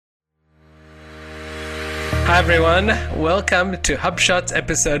everyone, welcome to HubShot's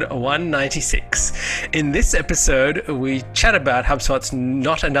episode 196. In this episode, we chat about HubSpot's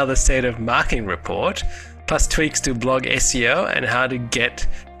Not Another State of Marketing report, plus tweaks to blog SEO and how to get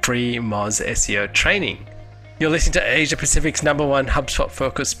free Moz SEO training. You're listening to Asia Pacific's #1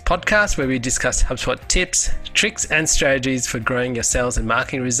 HubSpot-focused podcast where we discuss HubSpot tips, tricks, and strategies for growing your sales and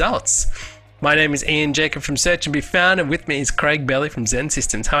marketing results. My name is Ian Jacob from Search and Be Found, and with me is Craig Belly from Zen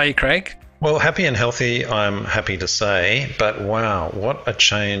Systems. How are you, Craig? Well, happy and healthy, I'm happy to say, but wow, what a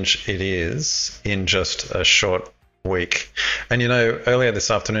change it is in just a short week. And you know, earlier this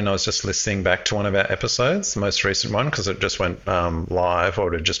afternoon, I was just listening back to one of our episodes, the most recent one, because it just went live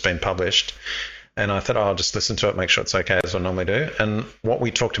or it had just been published. And I thought, I'll just listen to it, make sure it's okay, as I normally do. And what we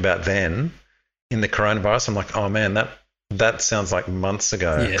talked about then in the coronavirus, I'm like, oh man, that sounds like months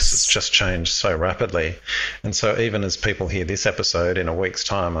ago. Yes. It's just changed so rapidly. And so even as people hear this episode in a week's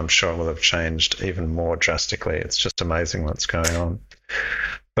time, I'm sure it will have changed even more drastically. It's just amazing what's going on.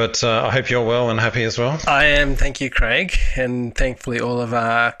 But I hope you're well and happy as well. I am, thank you, Craig. And thankfully all of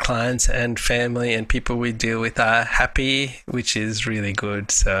our clients and family and people we deal with are happy, which is really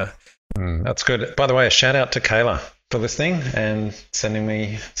good. So that's good. By the way, a shout out to Kayla for listening and sending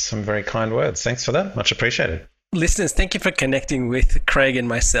me some very kind words. Thanks for that. Much appreciated. Listeners, thank you for connecting with Craig and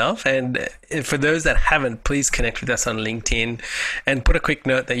myself. And for those that haven't, please connect with us on LinkedIn and put a quick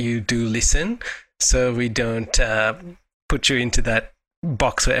note that you do listen so we don't put you into that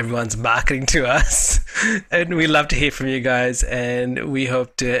box where everyone's marketing to us. And we love to hear from you guys, and we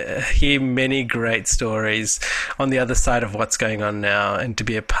hope to hear many great stories on the other side of what's going on now and to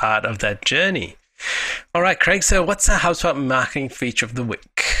be a part of that journey. All right, Craig, so what's the HubSpot marketing feature of the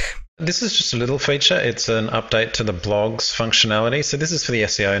week? This is just a little feature. It's an update to the blogs functionality. So this is for the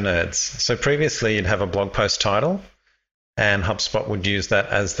SEO nerds. So previously you'd have a blog post title and HubSpot would use that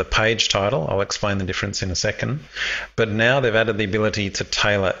as the page title. I'll explain the difference in a second. But now they've added the ability to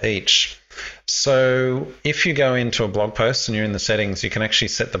tailor each. So if you go into a blog post and you're in the settings, you can actually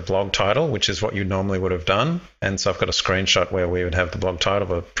set the blog title, which is what you normally would have done. And so I've got a screenshot where we would have the blog title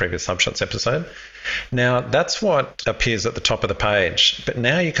of a previous HubShots episode. Now that's what appears at the top of the page. But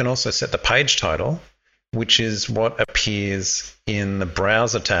now you can also set the page title, which is what appears in the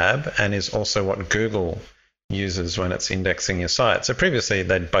browser tab and is also what Google uses when it's indexing your site. So previously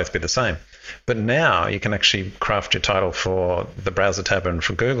they'd both be the same. But now you can actually craft your title for the browser tab and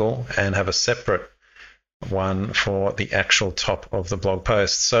for Google and have a separate one for the actual top of the blog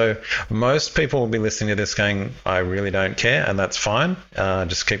post. So most people will be listening to this going, I really don't care, and that's fine.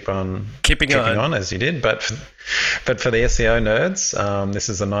 Just keep on keeping on as you did. But for the SEO nerds, this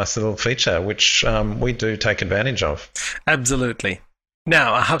is a nice little feature which we do take advantage of. Absolutely.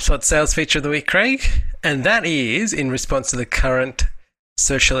 Now, a HubSpot sales feature of the week, Craig, and that is in response to the current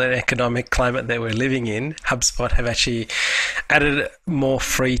social and economic climate that we're living in. HubSpot have actually added more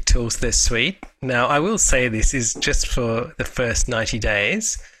free tools to their suite. Now, I will say this is just for the first 90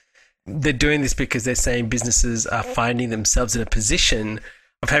 days. They're doing this because they're saying businesses are finding themselves in a position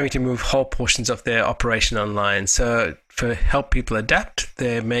of having to move whole portions of their operation online. So for help people adapt,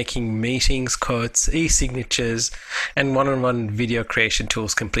 they're making meetings, quotes, e-signatures, and one-on-one video creation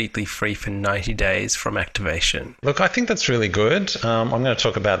tools completely free for 90 days from activation. Look, I think that's really good. I'm going to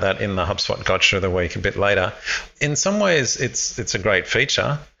talk about that in the HubSpot Gotcha of the Week a bit later. In some ways, it's a great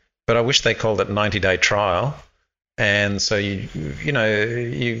feature, but I wish they called it 90-day trial. And so you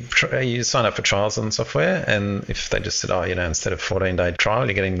sign up for trials on software, and if they just said, instead of 14-day trial,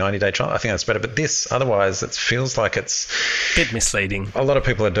 you're getting 90-day trial, I think that's better. But this, otherwise, it feels like it's a bit misleading. A lot of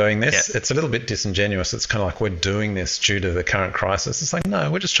people are doing this. Yeah. It's a little bit disingenuous. It's kind of like we're doing this due to the current crisis. It's like, no,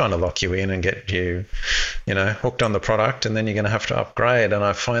 we're just trying to lock you in and get you, hooked on the product, and then you're going to have to upgrade. And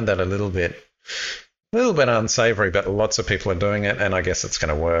I find that a little bit unsavory, but lots of people are doing it, and I guess it's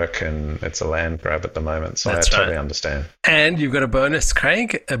going to work, and it's a land grab at the moment, so I totally understand. And you've got a bonus,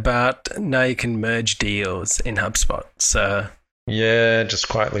 Craig, about now you can merge deals in HubSpot. So yeah, just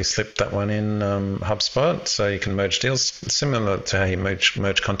quietly slip that one in HubSpot, so you can merge deals, similar to how you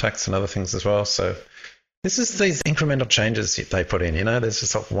merge contacts and other things as well. So this is these incremental changes they put in. There's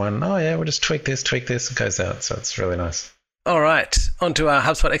just like one, we'll just tweak this, it goes out, so it's really nice. All right, on to our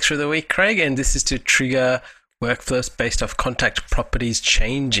HubSpot Extra of the Week, Craig, and this is to trigger workflows based off contact properties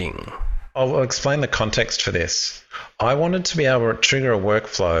changing. I'll explain the context for this. I wanted to be able to trigger a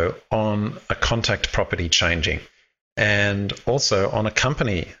workflow on a contact property changing and also on a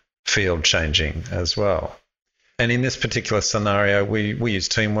company field changing as well. And in this particular scenario, we use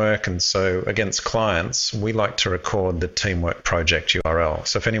Teamwork, and so against clients, we like to record the Teamwork project URL.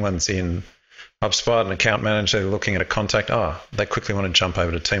 So if anyone's in HubSpot, an account manager, they're looking at a contact. They quickly want to jump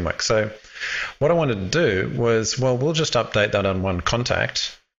over to Teamwork. So what I wanted to do was, we'll just update that on one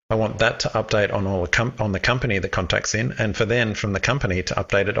contact. I want that to update on all on the company the contact's in, and from the company to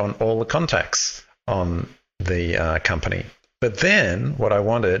update it on all the contacts on the company. But then what I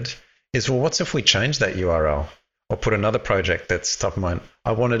wanted is, what's if we change that URL or put another project that's top of mind?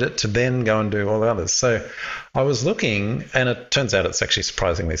 I wanted it to then go and do all the others. So I was looking, and it turns out it's actually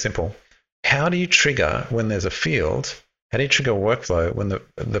surprisingly simple. How do you trigger when there's a field? How do you trigger a workflow when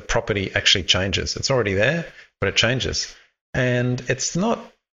the property actually changes? It's already there, but it changes. And it's not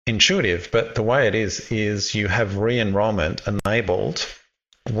intuitive, but the way it is you have re-enrollment enabled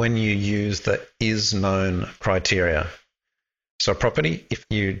when you use the is known criteria. So a property, if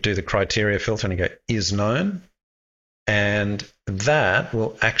you do the criteria filter and you go is known, and that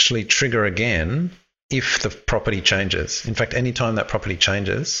will actually trigger again if the property changes. In fact, anytime that property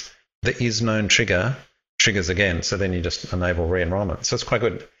changes, the is known triggers again. So then you just enable re-enrollment. So it's quite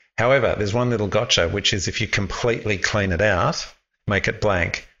good. However, there's one little gotcha, which is if you completely clean it out, make it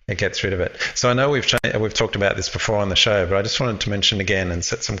blank, it gets rid of it. So I know we've talked about this before on the show, but I just wanted to mention again and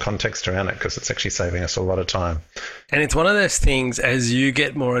set some context around it because it's actually saving us a lot of time. And it's one of those things, as you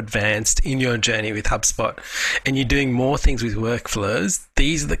get more advanced in your journey with HubSpot and you're doing more things with workflows,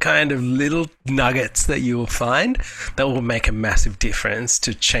 these are the kind of little nuggets that you will find that will make a massive difference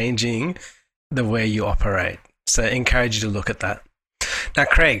to changing the way you operate. So I encourage you to look at that. Now,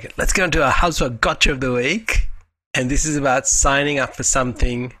 Craig, let's go into our HubSpot Gotcha of the Week. And this is about signing up for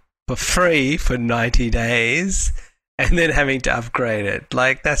something for free for 90 days and then having to upgrade it.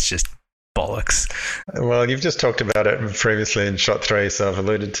 Like, that's just bollocks. Well, you've just talked about it previously in Shot 3, so I've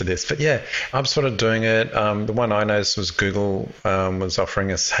alluded to this. But yeah, I'm sort of doing it. The one I noticed was Google was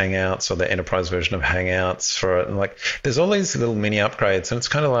offering us Hangouts, or the enterprise version of Hangouts for it. And like, there's all these little mini upgrades, and it's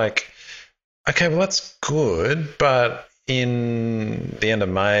kind of like, okay, well, that's good, but in the end of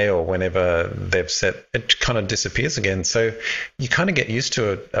May or whenever they've set, it kind of disappears again. So you kind of get used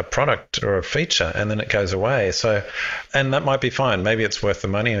to a product or a feature and then it goes away. So, and that might be fine. Maybe it's worth the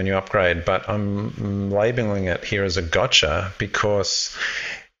money when you upgrade, but I'm labeling it here as a gotcha because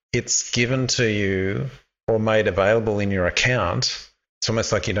it's given to you or made available in your account. It's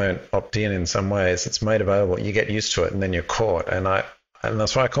almost like you don't opt in some ways. It's made available. You get used to it and then you're caught. And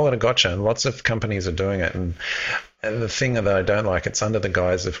that's why I call it a gotcha. And lots of companies are doing it. And the thing that I don't like, it's under the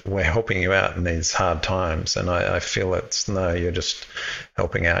guise of we're helping you out in these hard times. And I feel you're just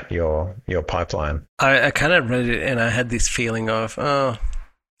helping out your pipeline. I kind of read it and I had this feeling of,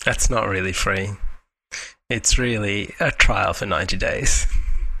 that's not really free. It's really a trial for 90 days.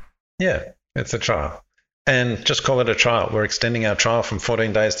 Yeah, it's a trial. And just call it a trial. We're extending our trial from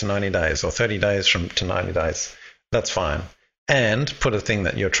 14 days to 90 days or 30 days to 90 days. That's fine. And put a thing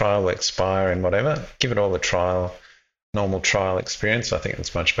that your trial will expire and whatever. Give it all a normal trial experience. I think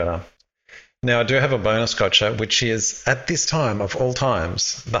it's much better. Now, I do have a bonus gotcha, which is at this time of all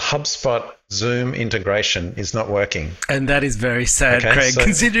times, the HubSpot Zoom integration is not working. And that is very sad, okay, Craig,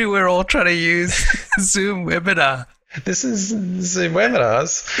 considering we're all trying to use Zoom webinar. This is Zoom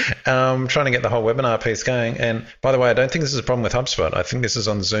webinars. Trying to get the whole webinar piece going. And by the way, I don't think this is a problem with HubSpot. I think this is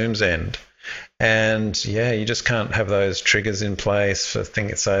on Zoom's end. And yeah, you just can't have those triggers in place for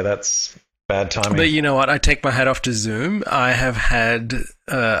things. So that's bad timing. But you know what? I take my hat off to Zoom. I have had,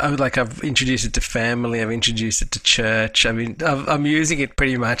 I've introduced it to family. I've introduced it to church. I mean, I'm using it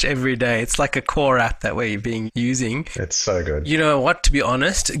pretty much every day. It's like a core app that we've been using. It's so good. You know what? To be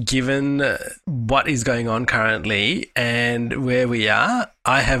honest, given what is going on currently and where we are,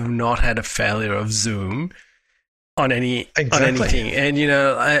 I have not had a failure of Zoom on anything. And, you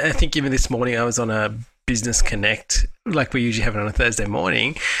know, I think even this morning I was on a Business Connect, like we usually have it on a Thursday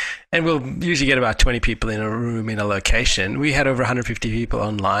morning, and we'll usually get about 20 people in a room in a location. We had over 150 people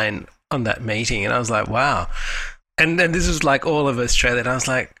online on that meeting, and I was like, wow. And this was like all of Australia, and I was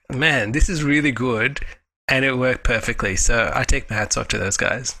like, man, this is really good, and it worked perfectly. So I take my hats off to those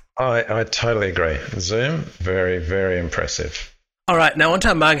guys. I totally agree. Zoom, very, very impressive. All right, now on to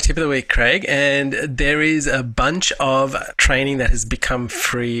our marketing tip of the week, Craig, and there is a bunch of training that has become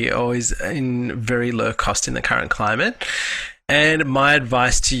free or is in very low cost in the current climate. And my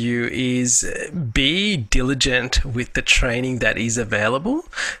advice to you is be diligent with the training that is available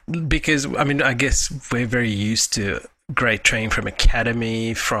because, I mean, I guess we're very used to great training from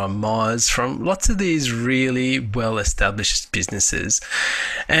Academy, from Moz, from lots of these really well-established businesses.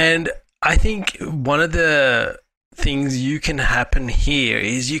 And I think one of the things you can happen here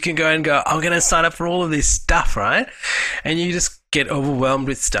is you can go and go, I'm going to sign up for all of this stuff, right? And you just get overwhelmed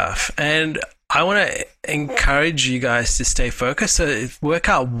with stuff. And I want to encourage you guys to stay focused. So work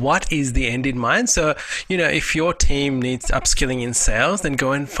out what is the end in mind. So, if your team needs upskilling in sales, then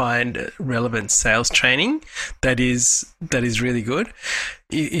go and find relevant sales training that is really good.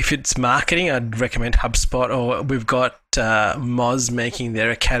 If it's marketing, I'd recommend HubSpot, or we've got Moz making their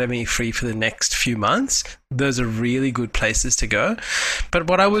academy free for the next few months. Those are really good places to go. But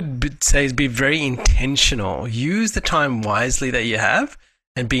what I would say is be very intentional. Use the time wisely that you have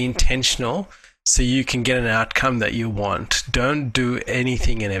and be intentional so you can get an outcome that you want. Don't do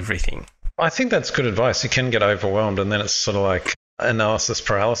anything and everything. I think that's good advice. You can get overwhelmed, and then it's sort of like analysis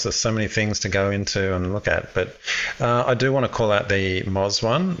paralysis, so many things to go into and look at. But I do want to call out the Moz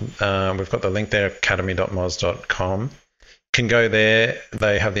one. We've got the link there, academy.moz.com. You can go there.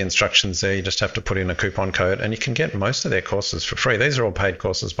 They have the instructions there. You just have to put in a coupon code, and you can get most of their courses for free. These are all paid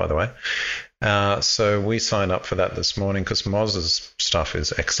courses, by the way. So we signed up for that this morning because Moz's stuff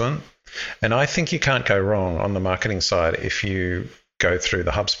is excellent. And I think you can't go wrong on the marketing side if you go through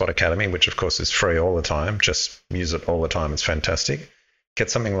the HubSpot Academy, which of course is free all the time. Just use it all the time. It's fantastic.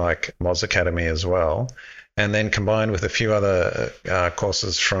 Get something like Moz Academy as well. And then combined with a few other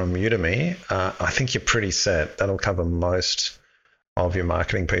courses from Udemy, I think you're pretty set. That'll cover most of your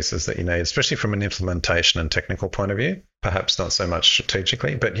marketing pieces that you need, especially from an implementation and technical point of view. Perhaps not so much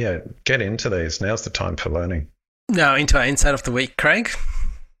strategically, but yeah, get into these. Now's the time for learning. Now into our insight of the week, Craig.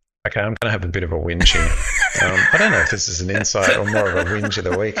 Okay, I'm going to have a bit of a whinge here. I don't know if this is an insight or more of a whinge of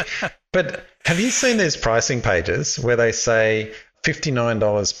the week, but have you seen these pricing pages where they say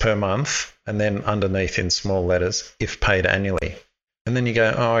 $59 per month and then underneath in small letters, if paid annually? And then you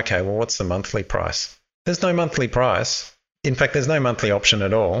go, oh, okay, well, what's the monthly price? There's no monthly price. In fact, there's no monthly option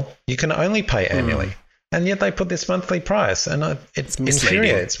at all. You can only pay annually. And yet they put this monthly price, and it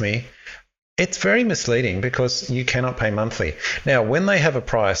infuriates me. It's very misleading because you cannot pay monthly. Now, when they have a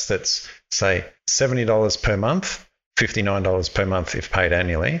price that's, say, $70 per month, $59 per month if paid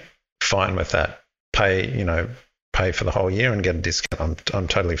annually, fine with that. Pay for the whole year and get a discount. I'm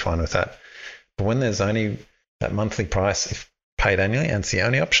totally fine with that. But when there's only that monthly price if paid annually and it's the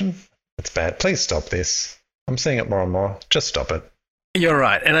only option, it's bad. Please stop this. I'm seeing it more and more. Just stop it. You're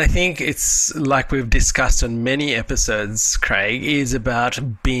right. And I think it's like we've discussed on many episodes, Craig, is about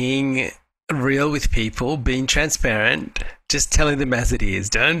being real with people, being transparent, just telling them as it is.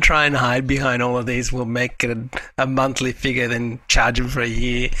 Don't try and hide behind all of these. We'll make it a monthly figure, then charge them for a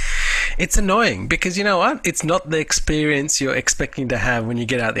year. It's annoying because you know what? It's not the experience you're expecting to have when you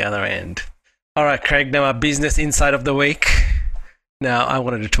get out the other end. All right, Craig, now our business insight of the week. Now, I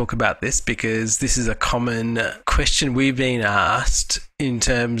wanted to talk about this because this is a common question we've been asked in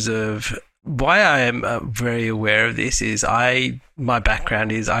terms of why I am very aware of this is my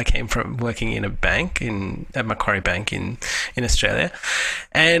background is I came from working in a bank at Macquarie Bank in Australia,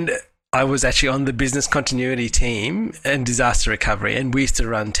 and I was actually on the business continuity team and disaster recovery, and we used to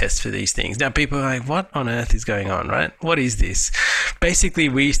run tests for these things. Now people are like, what on earth is going on, right? What is this? Basically,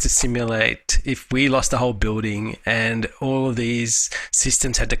 we used to simulate if we lost a whole building and all of these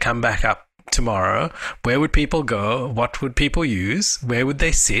systems had to come back up tomorrow, where would people go? What would people use? Where would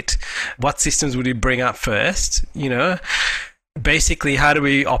they sit? What systems would we bring up first? Basically, how do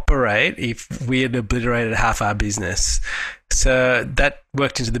we operate if we had obliterated half our business? So that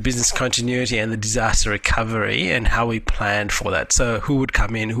worked into the business continuity and the disaster recovery and how we planned for that. So who would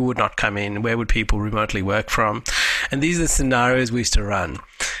come in, who would not come in, where would people remotely work from? And these are the scenarios we used to run.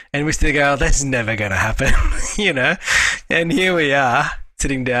 And we used to go, that's never going to happen, And here we are,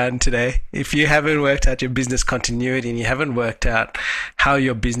 sitting down today. If you haven't worked out your business continuity and you haven't worked out how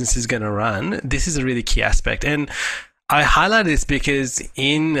your business is going to run, this is a really key aspect. And I highlight this because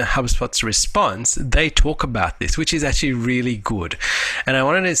in HubSpot's response, they talk about this, which is actually really good. And I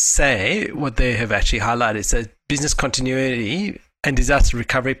wanted to say what they have actually highlighted is that business continuity and disaster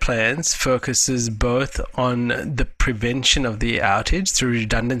recovery plans focuses both on the prevention of the outage through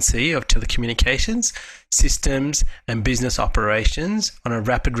redundancy of telecommunications, systems, and business operations on a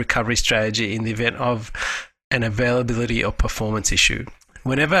rapid recovery strategy in the event of an availability or performance issue.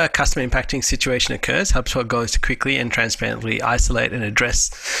 Whenever a customer impacting situation occurs, HubSpot goes to quickly and transparently isolate and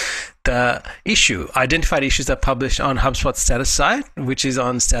address the issue. Identified issues are published on HubSpot's status site, which is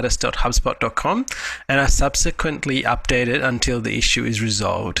on status.hubspot.com, and are subsequently updated until the issue is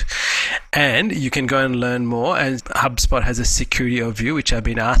resolved. And you can go and learn more, and HubSpot has a security overview, which I've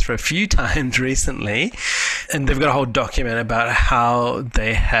been asked for a few times recently, and they've got a whole document about how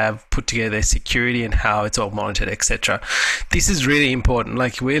they have put together their security and how it's all monitored, etc. This is really important.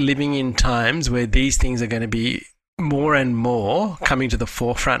 Like, we're living in times where these things are going to be more and more coming to the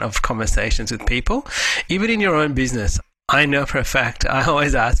forefront of conversations with people. Even in your own business, I know for a fact, I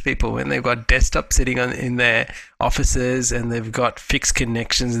always ask people when they've got desktops sitting in their offices and they've got fixed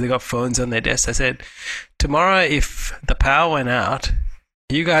connections, they've got phones on their desks. I said, tomorrow, if the power went out,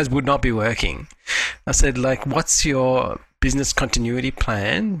 you guys would not be working. I said, like, what's your business continuity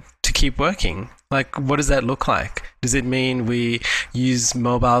plan to keep working? Like, what does that look like? Does it mean we use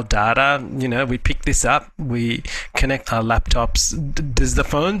mobile data? You know, we pick this up, we connect our laptops.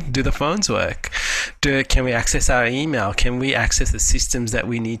 Do the phones work? Can we access our email? Can we access the systems that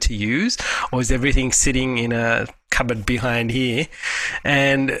we need to use? Or is everything sitting in a cupboard behind here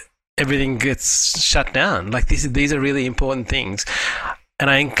and everything gets shut down? Like, these are really important things. And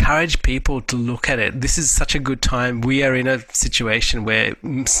I encourage people to look at it. This is such a good time. We are in a situation where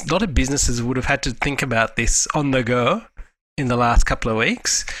a lot of businesses would have had to think about this on the go in the last couple of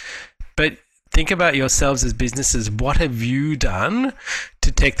weeks. But think about yourselves as businesses. What have you done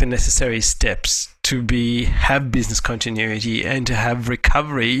to take the necessary steps to have business continuity and to have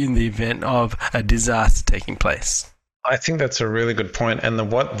recovery in the event of a disaster taking place? I think that's a really good point. And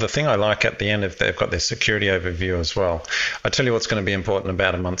the thing I like at the end, if they've got their security overview as well, I tell you what's going to be important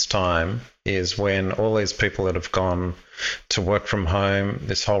about a month's time is when all these people that have gone to work from home,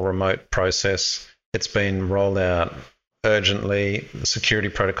 this whole remote process, it's been rolled out urgently. The security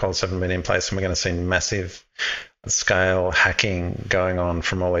protocols haven't been in place, and we're going to see massive scale hacking going on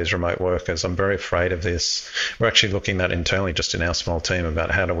from all these remote workers. I'm very afraid of this. We're actually looking at internally just in our small team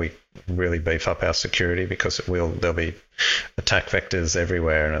about how do we really beef up our security, because there'll be attack vectors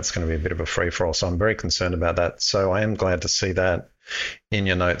everywhere and it's going to be a bit of a free-for-all. So I'm very concerned about that. So I am glad to see that in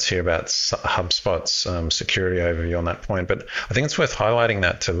your notes here about HubSpot's security overview on that point. But I think it's worth highlighting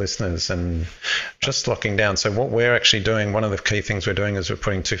that to listeners and just locking down. So what we're actually doing, one of the key things we're doing is we're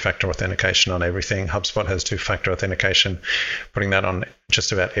putting two-factor authentication on everything. HubSpot has two-factor authentication, putting that on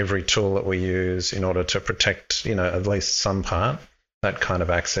just about every tool that we use in order to protect, at least some part, that kind of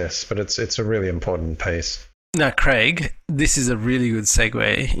access. But it's a really important piece. Now, Craig, this is a really good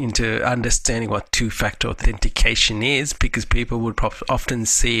segue into understanding what two-factor authentication is, because people would often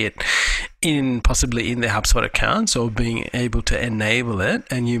see it possibly in their HubSpot accounts or being able to enable it,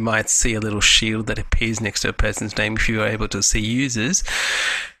 and you might see a little shield that appears next to a person's name if you are able to see users.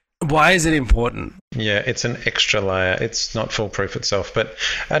 Why is it important? Yeah, it's an extra layer. It's not foolproof itself, but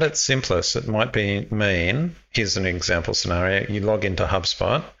at its simplest, it might mean, here's an example scenario, you log into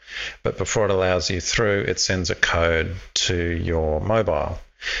HubSpot, but before it allows you through, it sends a code to your mobile.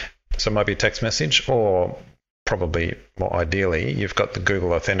 So it might be a text message, or probably more ideally, you've got the Google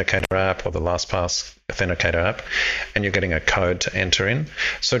Authenticator app or the LastPass Authenticator app, and you're getting a code to enter in.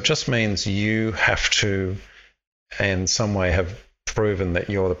 So it just means you have to, in some way, have proven that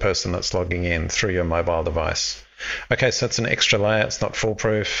you're the person that's logging in through your mobile device. Okay, so it's an extra layer. It's not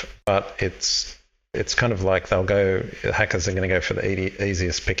foolproof, but it's kind of like hackers are going to go for the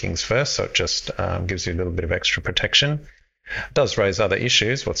easiest pickings first, so it just gives you a little bit of extra protection. It does raise other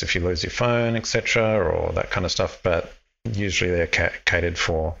issues. What's if you lose your phone, etc., or that kind of stuff, but usually they're catered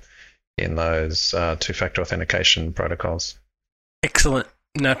for in those two-factor authentication protocols. Excellent.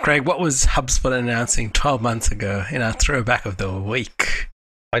 Now, Craig, what was HubSpot announcing 12 months ago in our throwback of the week?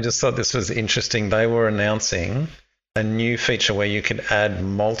 I just thought this was interesting. They were announcing a new feature where you could add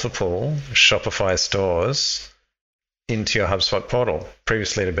multiple Shopify stores into your HubSpot portal.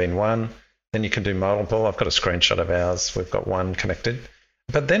 Previously, it had been one. Then you can do multiple. I've got a screenshot of ours. We've got one connected.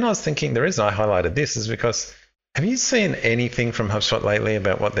 But then I was thinking, the reason I highlighted this is because, have you seen anything from HubSpot lately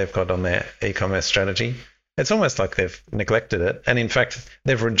about what they've got on their e-commerce strategy? It's almost like they've neglected it. And in fact,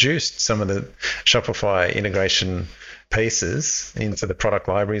 they've reduced some of the Shopify integration pieces into the product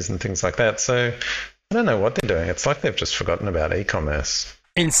libraries and things like that. So I don't know what they're doing. It's like they've just forgotten about e-commerce.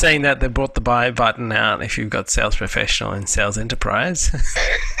 In saying that, they brought the buy button out if you've got Sales Professional and Sales Enterprise.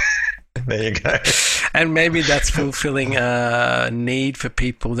 There you go. And maybe that's fulfilling a need for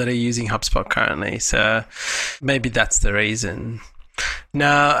people that are using HubSpot currently. So maybe that's the reason.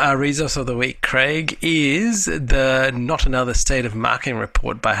 Now, our resource of the week, Craig, is the Not Another State of Marketing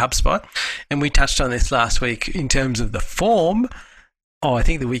report by HubSpot. And we touched on this last week in terms of the form, I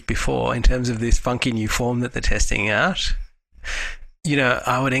think the week before, in terms of this funky new form that they're testing out.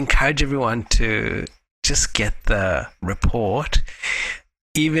 I would encourage everyone to just get the report,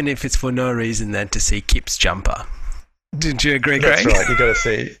 even if it's for no reason than to see Kip's jumper. Did you agree, Greg? That's right. You got to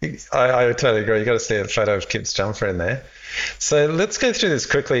see. I totally agree. You got to see a photo of Kip's jumper in there. So let's go through this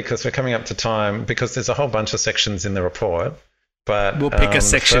quickly because we're coming up to time. Because there's a whole bunch of sections in the report, but we'll pick a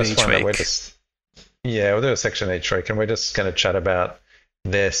section each week. We'll do a section each week, and we're just going to chat about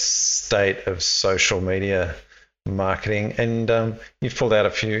their state of social media marketing. And you've pulled out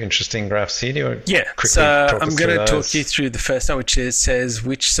a few interesting graphs here. Do you want Yeah, quickly so talk I'm us going through to talk those? you through the first one, which says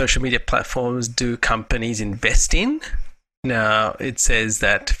which social media platforms do companies invest in? Now, it says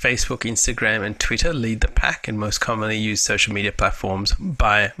that Facebook, Instagram, and Twitter lead the pack and most commonly used social media platforms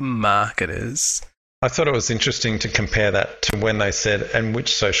by marketers. I thought it was interesting to compare that to when they said, and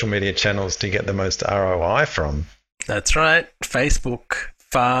which social media channels do you get the most ROI from? That's right. Facebook,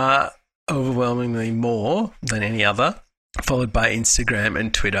 far overwhelmingly more than any other, followed by Instagram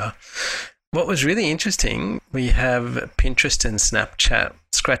and Twitter. What was really interesting, we have Pinterest and Snapchat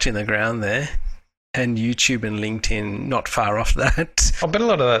scratching the ground there, and YouTube and LinkedIn not far off that. I bet a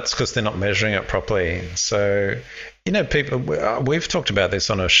lot of that's because they're not measuring it properly. So, people, we've talked about this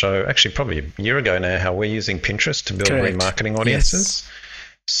on a show, actually probably a year ago now, how we're using Pinterest to build Correct. remarketing audiences. Yes.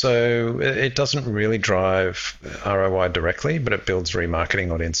 So it doesn't really drive ROI directly, but it builds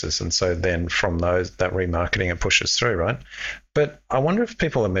remarketing audiences. And so then from that remarketing, it pushes through, right? But I wonder if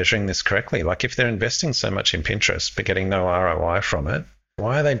people are measuring this correctly. Like if they're investing so much in Pinterest but getting no ROI from it,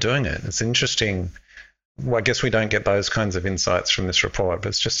 why are they doing it? It's interesting. Well, I guess we don't get those kinds of insights from this report, but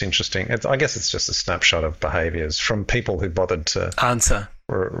it's just interesting. I guess it's just a snapshot of behaviours from people who bothered to Answer.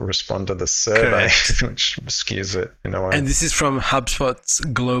 respond to the survey, which skews it in a way. And this is from HubSpot's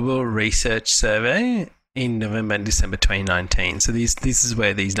Global Research Survey in November and December 2019. So this is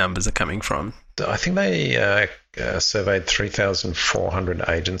where these numbers are coming from. I think they surveyed 3,400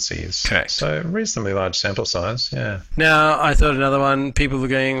 agencies. Correct. So reasonably large sample size, yeah. Now, I thought another one, people were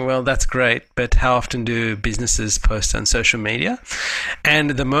going, well, that's great, but how often do businesses post on social media?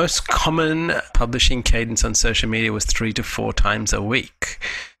 And the most common publishing cadence on social media was 3 to 4 times a week.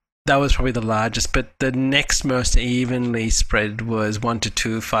 That was probably the largest, but the next most evenly spread was 1 to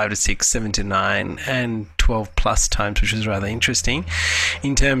 2, 5 to 6, 7 to 9, and 12 plus times, which was rather interesting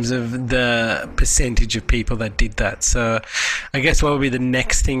in terms of the percentage of people that did that. So I guess what will be the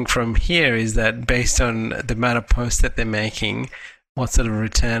next thing from here is that based on the amount of posts that they're making, what sort of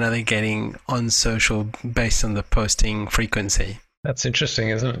return are they getting on social based on the posting frequency? That's interesting,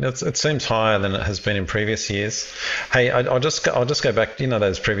 isn't it? It seems higher than it has been in previous years. Hey, I'll just go back.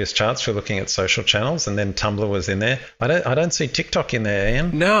 Those previous charts we're looking at social channels, and then Tumblr was in there. I don't see TikTok in there,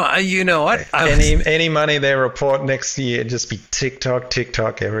 Ian. No, you know what? Any money they report next year, just be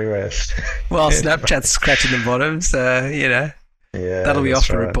TikTok everywhere. Well, Snapchat's scratching the bottom, so Yeah, that'll be off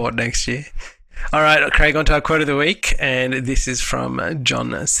the report next year. All right, Craig, on to our quote of the week, and this is from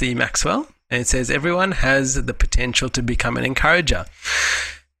John C. Maxwell. And it says, everyone has the potential to become an encourager.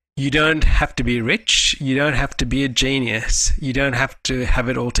 You don't have to be rich. You don't have to be a genius. You don't have to have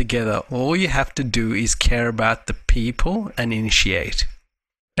it all together. All you have to do is care about the people and initiate.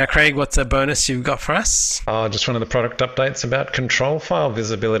 Now, Craig, what's a bonus you've got for us? Just one of the product updates about control file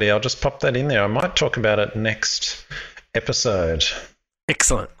visibility. I'll just pop that in there. I might talk about it next episode.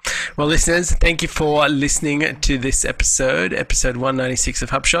 Excellent. Well, listeners, thank you for listening to this episode 196 of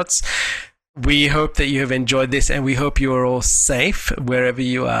HubShots. We hope that you have enjoyed this, and we hope you are all safe wherever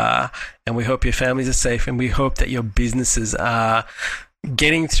you are, and we hope your families are safe, and we hope that your businesses are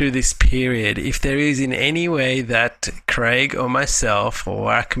getting through this period. If there is in any way that Craig or myself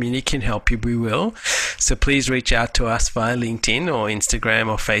or our community can help you, we will. So please reach out to us via LinkedIn or Instagram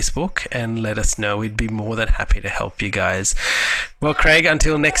or Facebook and let us know. We'd be more than happy to help you guys. Well, Craig,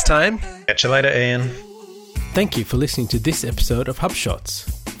 until next time. Catch you later, Ian. Thank you for listening to this episode of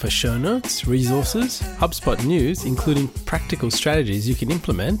HubShots. For show notes, resources, HubSpot news, including practical strategies you can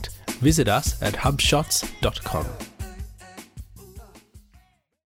implement, visit us at hubshots.com.